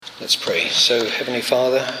Let's pray. So, Heavenly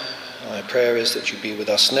Father, my prayer is that you be with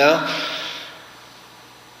us now,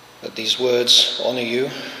 that these words honour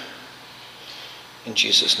you. In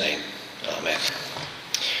Jesus' name, Amen.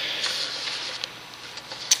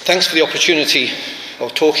 Thanks for the opportunity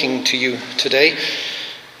of talking to you today.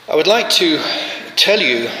 I would like to tell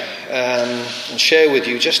you and share with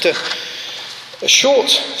you just a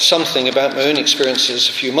short something about my own experiences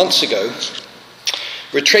a few months ago,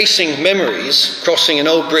 retracing memories crossing an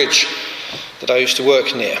old bridge that I used to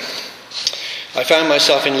work near. I found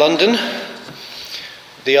myself in London,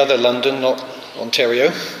 the other London, not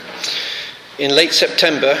Ontario, in late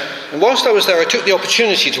September, and whilst I was there I took the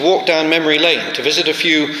opportunity to walk down memory lane to visit a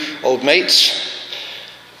few old mates,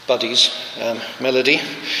 buddies, Melody,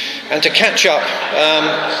 and to catch up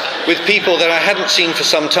with people that I hadn't seen for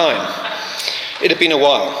some time. It had been a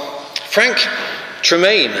while. Frank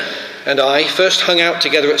Tremaine and I first hung out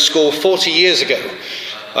together at school 40 years ago,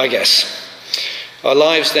 I guess. Our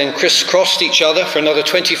lives then crisscrossed each other for another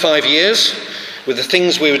 25 years with the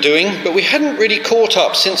things we were doing, but we hadn't really caught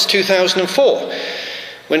up since 2004,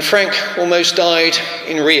 when Frank almost died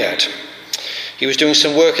in Riyadh. He was doing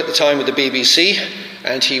some work at the time with the BBC,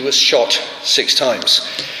 and he was shot 6 times.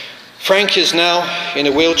 Frank is now in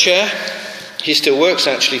a wheelchair. He still works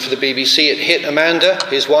actually for the BBC. It hit Amanda,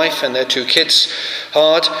 his wife, and their 2 kids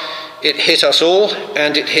hard. It hit us all,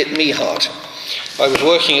 and it hit me hard. I was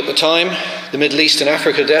working at the time, the Middle East and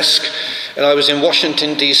Africa desk, and I was in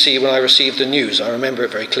Washington, D.C. when I received the news. I remember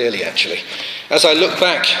it very clearly, actually. As I look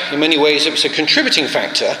back, in many ways it was a contributing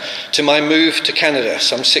factor to my move to Canada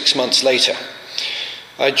some 6 months later.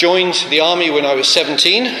 I joined the army when I was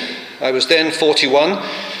 17. I was then 41,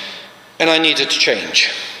 and I needed to change.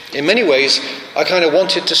 In many ways, I kind of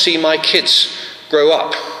wanted to see my kids grow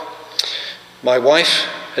up. My wife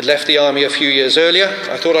had left the army a few years earlier.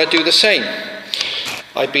 I thought I'd do the same.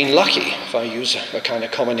 I'd been lucky, if I use a kind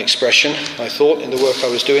of common expression, I thought, in the work I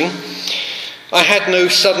was doing. I had no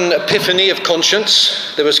sudden epiphany of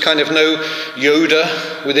conscience. There was kind of no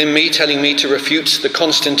Yoda within me telling me to refute the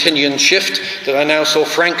Constantinian shift that I now saw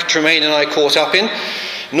Frank Tremaine and I caught up in,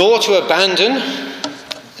 nor to abandon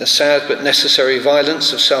the sad but necessary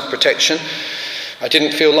violence of self-protection. I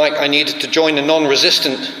didn't feel like I needed to join a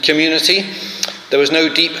non-resistant community. There was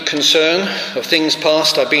no deep concern of things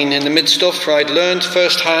past I'd been in the midst of, for I'd learned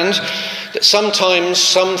firsthand that sometimes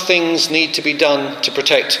some things need to be done to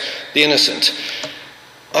protect the innocent.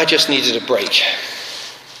 I just needed a break.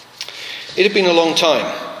 It had been a long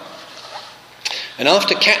time. And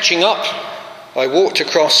after catching up, I walked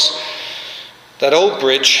across that old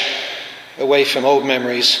bridge away from old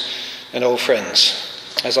memories and old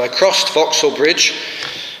friends. As I crossed Vauxhall Bridge,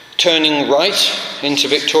 turning right into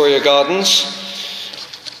Victoria Gardens,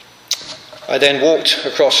 I then walked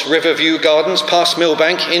across Riverview Gardens, past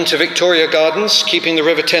Millbank, into Victoria Gardens, keeping the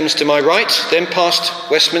River Thames to my right, then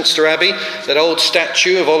past Westminster Abbey, that old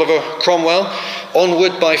statue of Oliver Cromwell.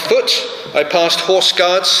 Onward by foot, I passed Horse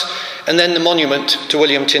Guards, and then the monument to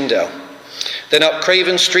William Tyndale. Then up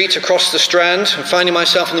Craven Street, across the Strand, and finding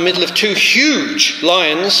myself in the middle of 2 huge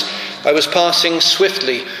lions, I was passing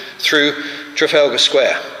swiftly through Trafalgar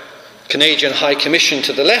Square. Canadian High Commission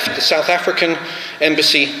to the left, the South African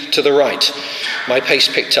Embassy to the right. My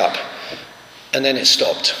pace picked up, and then it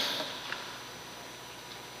stopped.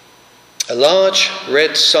 A large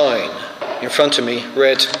red sign in front of me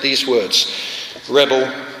read these words: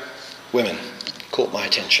 "Rebel Women," caught my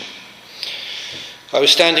attention. I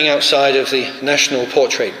was standing outside of the National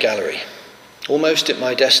Portrait Gallery, almost at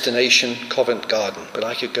my destination, Covent Garden, but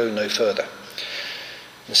I could go no further.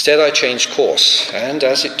 Instead, I changed course, and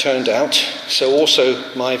as it turned out, so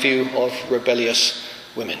also my view of rebellious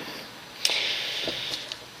women,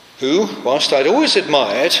 who, whilst I'd always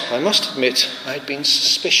admired, I must admit I'd been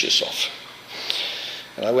suspicious of.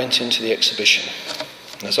 And I went into the exhibition.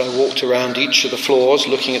 As I walked around each of the floors,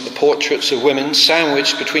 looking at the portraits of women,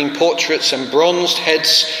 sandwiched between portraits and bronzed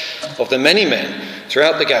heads of the many men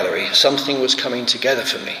throughout the gallery, something was coming together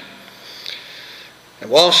for me. And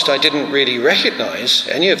whilst I didn't really recognise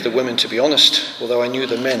any of the women, to be honest, although I knew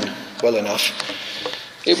the men well enough,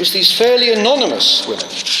 it was these fairly anonymous women,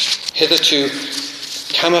 hitherto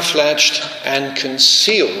camouflaged and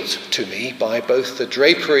concealed to me by both the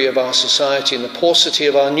drapery of our society and the paucity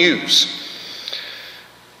of our news,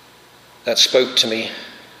 that spoke to me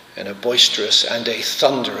in a boisterous and a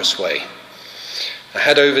thunderous way. I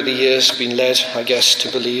had over the years been led, I guess,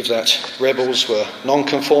 to believe that rebels were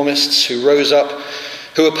nonconformists who rose up,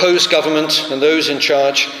 who opposed government and those in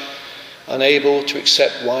charge, unable to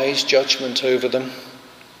accept wise judgment over them,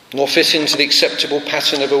 nor fit into the acceptable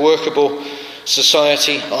pattern of a workable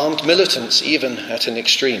society, armed militants even at an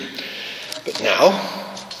extreme. But now,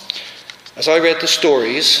 as I read the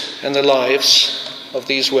stories and the lives of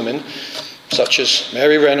these women, such as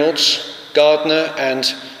Mary Reynolds, gardener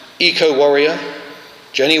and eco-warrior,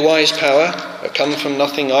 Jenny Wisepower, a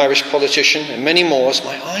come-from-nothing Irish politician, and many more,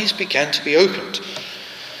 my eyes began to be opened.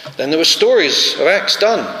 Then there were stories of acts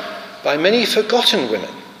done by many forgotten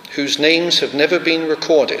women whose names have never been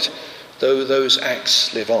recorded, though those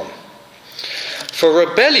acts live on. For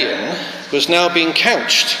rebellion was now being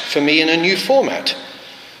couched for me in a new format,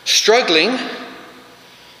 struggling,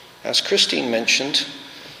 as Christine mentioned,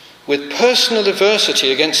 with personal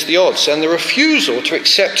adversity against the odds, and the refusal to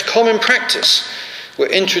accept common practice were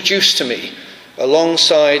introduced to me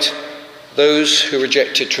alongside those who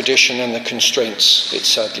rejected tradition and the constraints it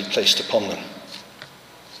sadly placed upon them.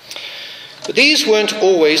 But these weren't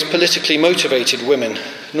always politically motivated women,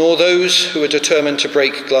 nor those who were determined to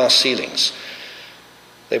break glass ceilings.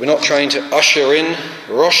 They were not trying to usher in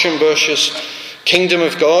Rauschenbusch's kingdom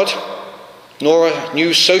of God, nor a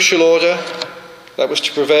new social order that was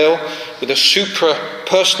to prevail with a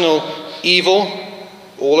supra-personal evil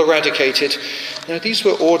all eradicated. No, these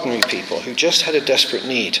were ordinary people who just had a desperate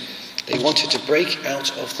need. They wanted to break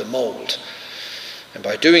out of the mould, and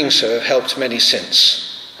by doing so have helped many since.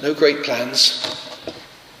 No great plans,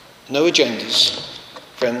 no agendas.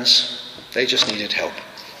 Friends, they just needed help.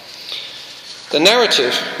 The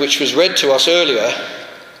narrative, which was read to us earlier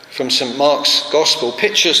from St. Mark's Gospel,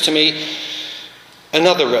 pictures to me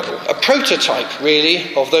another rebel, a prototype,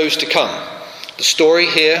 really, of those to come. The story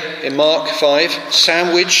here in Mark 5,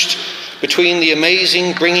 sandwiched between the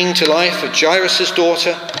amazing bringing to life of Jairus'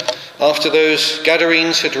 daughter, after those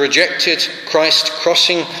Gadarenes had rejected Christ,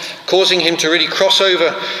 causing him to really cross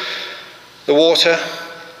over the water.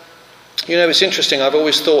 You know, it's interesting, I've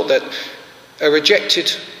always thought that a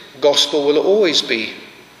rejected gospel will always be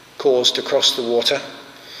caused to cross the water.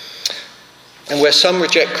 And where some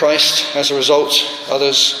reject Christ, as a result,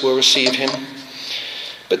 others will receive him.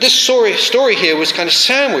 But this story here was kind of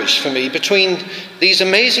sandwiched for me between these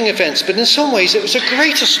amazing events, but in some ways it was a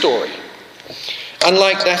greater story.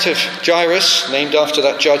 Unlike that of Jairus, named after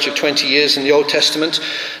that judge of 20 years in the Old Testament,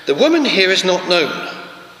 the woman here is not known,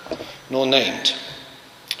 nor named.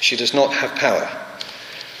 She does not have power,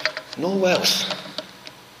 nor wealth.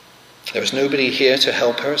 There is nobody here to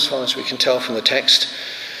help her, as far as we can tell from the text.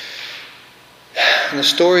 And the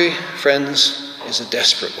story, friends, is a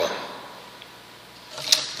desperate one.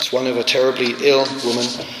 It's one of a terribly ill woman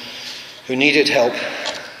who needed help,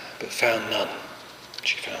 but found none.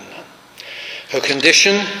 She found none. Her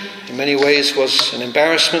condition, in many ways, was an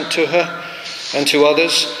embarrassment to her and to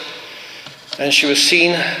others, and she was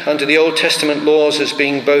seen under the Old Testament laws as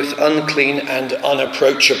being both unclean and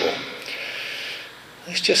unapproachable.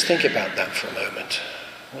 Let's just think about that for a moment.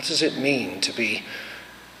 What does it mean to be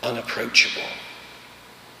unapproachable?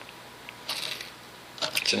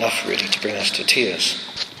 It's enough, really, to bring us to tears.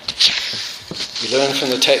 We learn from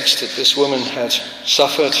the text that this woman had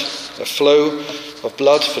suffered a flow of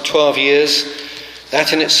blood for 12 years.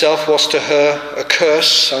 That in itself was to her a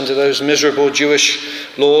curse under those miserable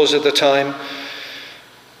Jewish laws of the time.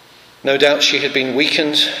 No doubt she had been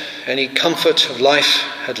weakened. Any comfort of life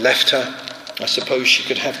had left her. I suppose she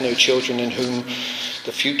could have no children in whom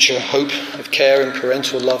the future hope of care and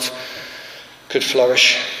parental love could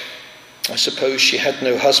flourish. I suppose she had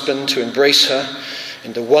no husband to embrace her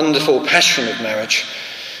in the wonderful passion of marriage,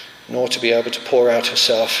 nor to be able to pour out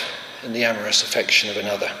herself in the amorous affection of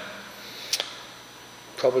another.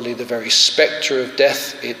 Probably the very spectre of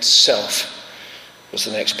death itself was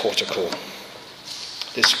the next port of call.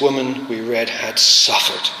 This woman, we read, had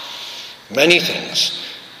suffered many things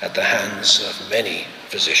at the hands of many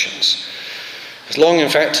physicians. As long, in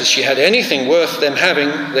fact, as she had anything worth them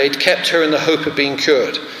having, they'd kept her in the hope of being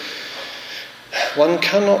cured. One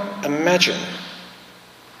cannot imagine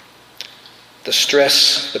the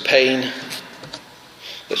stress, the pain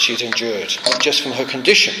that she'd endured, not just from her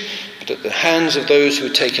condition, but at the hands of those who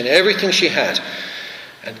had taken everything she had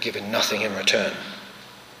and given nothing in return.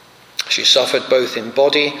 She suffered both in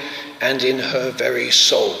body and in her very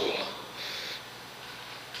soul,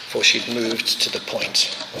 for she'd moved to the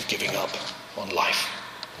point of giving up on life.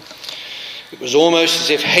 It was almost as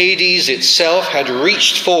if Hades itself had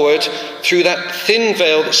reached forward through that thin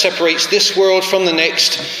veil that separates this world from the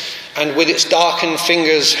next, and with its darkened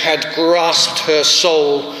fingers had grasped her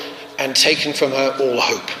soul and taken from her all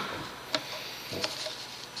hope.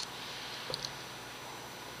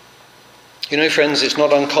 You know, friends, it's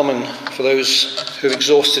not uncommon for those who've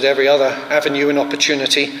exhausted every other avenue and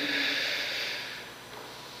opportunity,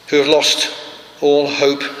 who have lost all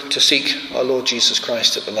hope to seek our Lord Jesus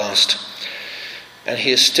Christ at the last. And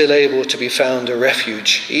he is still able to be found a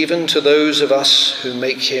refuge, even to those of us who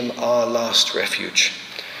make him our last refuge.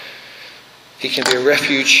 He can be a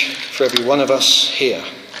refuge for every one of us here.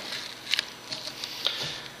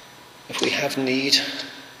 If we have need,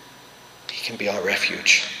 he can be our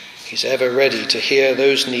refuge. He's ever ready to hear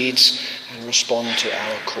those needs and respond to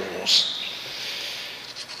our calls.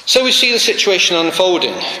 So we see the situation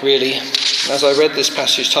unfolding, really. As I read this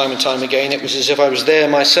passage time and time again, it was as if I was there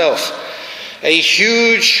myself. A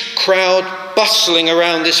huge crowd bustling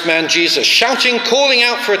around this man Jesus, shouting, calling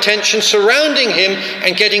out for attention, surrounding him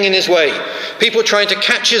and getting in his way. People trying to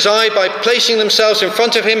catch his eye by placing themselves in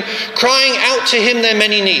front of him, crying out to him their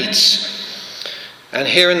many needs. And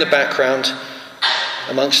here in the background,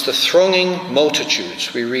 amongst the thronging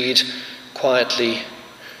multitudes, we read quietly,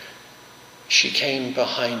 she came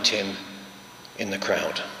behind him in the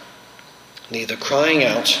crowd, neither crying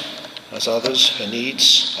out as others, her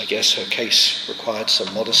needs, I guess her case required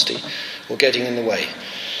some modesty, or getting in the way.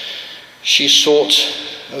 She sought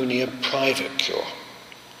only a private cure.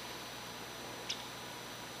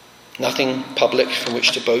 Nothing public from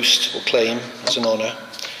which to boast or claim as an honour.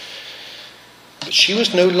 But she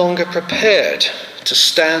was no longer prepared to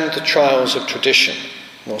stand the trials of tradition,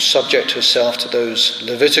 nor subject herself to those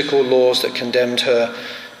Levitical laws that condemned her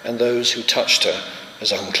and those who touched her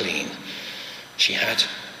as unclean. She had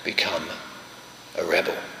become a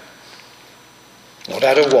rebel. Not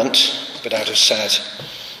out of want, but out of sad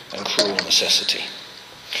and cruel necessity.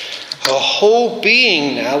 Her whole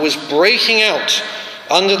being now was breaking out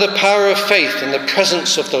under the power of faith in the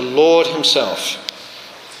presence of the Lord himself.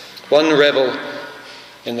 One rebel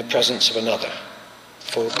in the presence of another.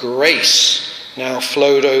 For grace now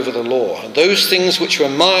flowed over the law, and those things which were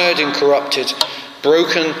mired and corrupted,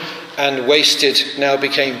 broken and wasted, now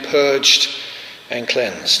became purged and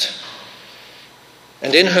cleansed.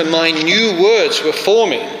 And in her mind new words were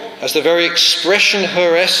forming as the very expression of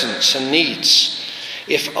her essence and needs.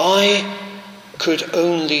 If I could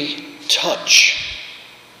only touch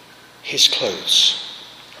his clothes.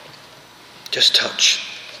 Just touch.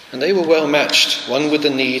 And they were well matched, one with the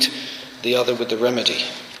need, the other with the remedy.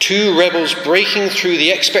 Two rebels breaking through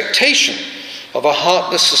the expectation of a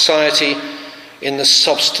heartless society in the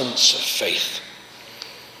substance of faith.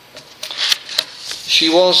 She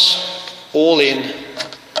was all in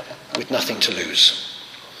with nothing to lose.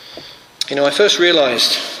 I first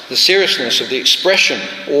realized the seriousness of the expression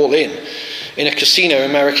all in a casino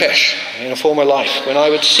in Marrakesh in a former life, when I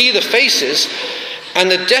would see the faces and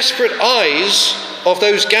the desperate eyes of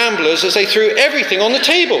those gamblers as they threw everything on the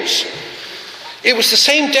tables. It was the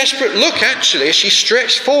same desperate look, actually, as she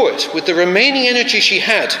stretched forward with the remaining energy she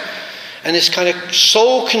had, and this kind of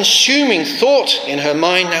soul-consuming thought in her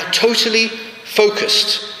mind, now totally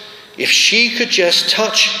focused. If she could just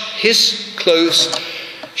touch his clothes,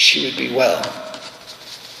 she would be well.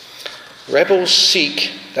 Rebels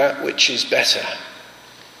seek that which is better.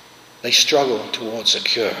 They struggle towards a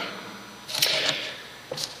cure.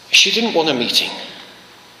 She didn't want a meeting.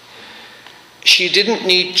 She didn't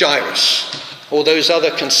need Jairus or those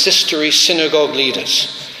other consistory synagogue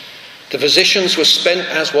leaders. The physicians were spent,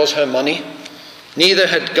 as was her money. Neither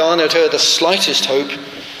had garnered her the slightest hope,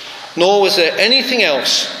 nor was there anything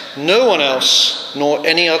else, no one else, nor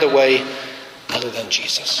any other way other than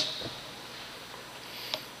Jesus.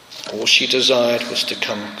 All she desired was to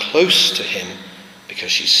come close to him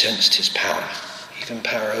because she sensed his power, even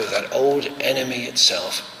power over that old enemy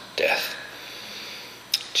itself, death.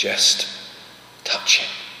 Just touch him.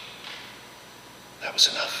 That was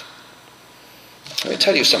enough. Let me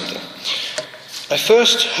tell you something. I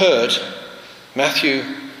first heard Matthew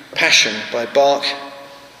Passion by Bach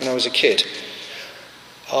when I was a kid.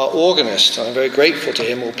 Our organist, I'm very grateful to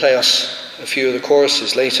him, will play us a few of the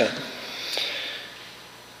choruses later.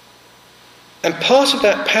 And part of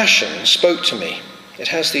that passion spoke to me. It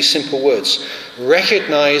has these simple words: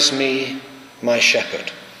 recognize me, my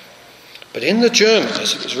shepherd. But in the German,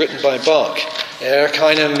 as it was written by Bach,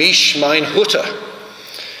 erkenne mich, mein Hutter,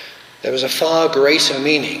 there was a far greater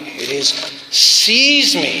meaning. It is,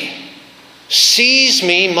 seize me,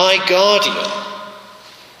 my guardian.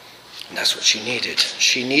 And that's what she needed.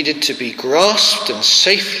 She needed to be grasped and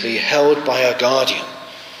safely held by a guardian,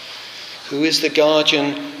 who is the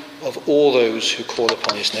guardian of all those who call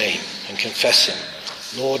upon his name and confess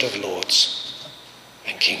him, Lord of Lords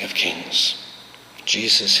and King of Kings,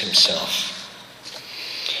 Jesus himself.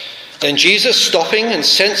 Then Jesus, stopping and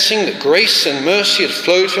sensing that grace and mercy had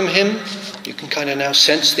flowed from him, you can kind of now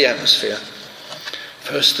sense the atmosphere.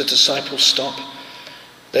 First the disciples stop,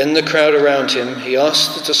 then the crowd around him. He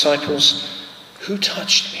asked the disciples, Who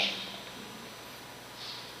touched me?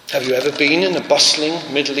 Have you ever been in a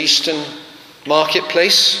bustling Middle Eastern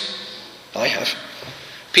marketplace? I have.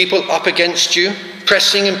 People up against you,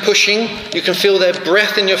 pressing and pushing. You can feel their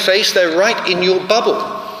breath in your face. They're right in your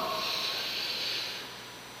bubble.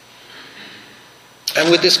 And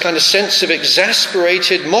with this kind of sense of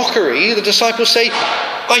exasperated mockery, the disciples say,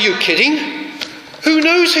 "Are you kidding? Who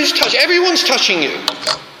knows who's touching? Everyone's touching you.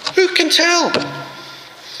 Who can tell?"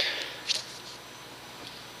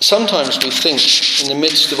 Sometimes we think, in the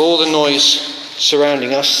midst of all the noise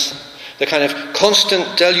surrounding us, the kind of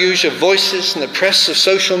constant deluge of voices and the press of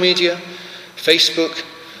social media, Facebook,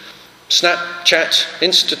 Snapchat,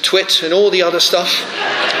 Insta-Twit, and all the other stuff,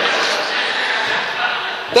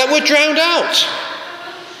 that we're drowned out.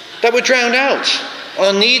 That we're drowned out.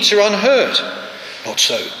 Our needs are unheard. Not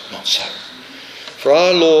so, not so. For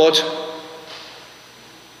our Lord,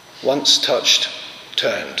 once touched,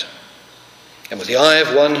 turned. And with the eye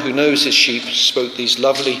of one who knows his sheep, spoke these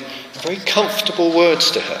lovely, very comfortable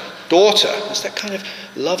words to her. "Daughter," it's that kind of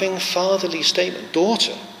loving fatherly statement.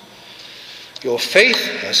 "Daughter, your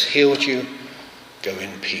faith has healed you. Go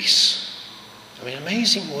in peace." I mean,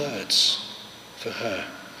 amazing words for her.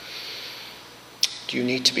 Do you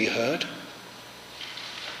need to be heard?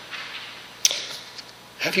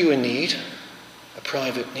 Have you a need, a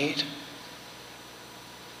private need?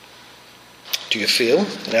 Do you feel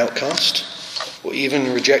an outcast or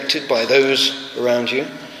even rejected by those around you?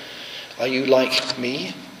 Are you like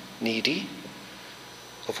me, needy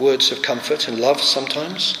of words of comfort and love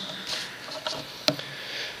sometimes?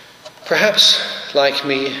 Perhaps, like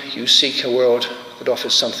me, you seek a world that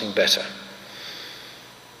offers something better.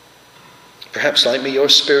 Perhaps, like me, you're a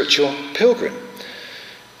spiritual pilgrim.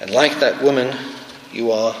 And like that woman,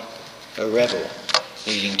 you are a rebel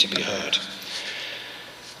needing to be heard.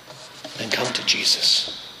 Then come to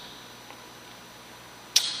Jesus.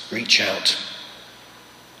 Reach out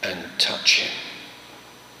and touch him.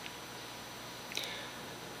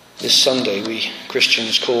 This Sunday we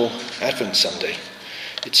Christians call Advent Sunday.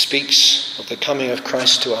 It speaks of the coming of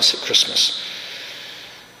Christ to us at Christmas.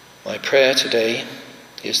 My prayer today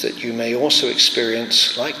is that you may also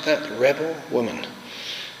experience, like that rebel woman,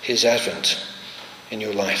 his advent in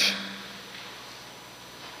your life.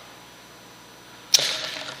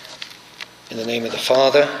 In the name of the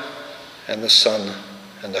Father, and the Son,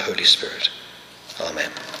 and the Holy Spirit.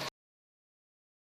 Amen.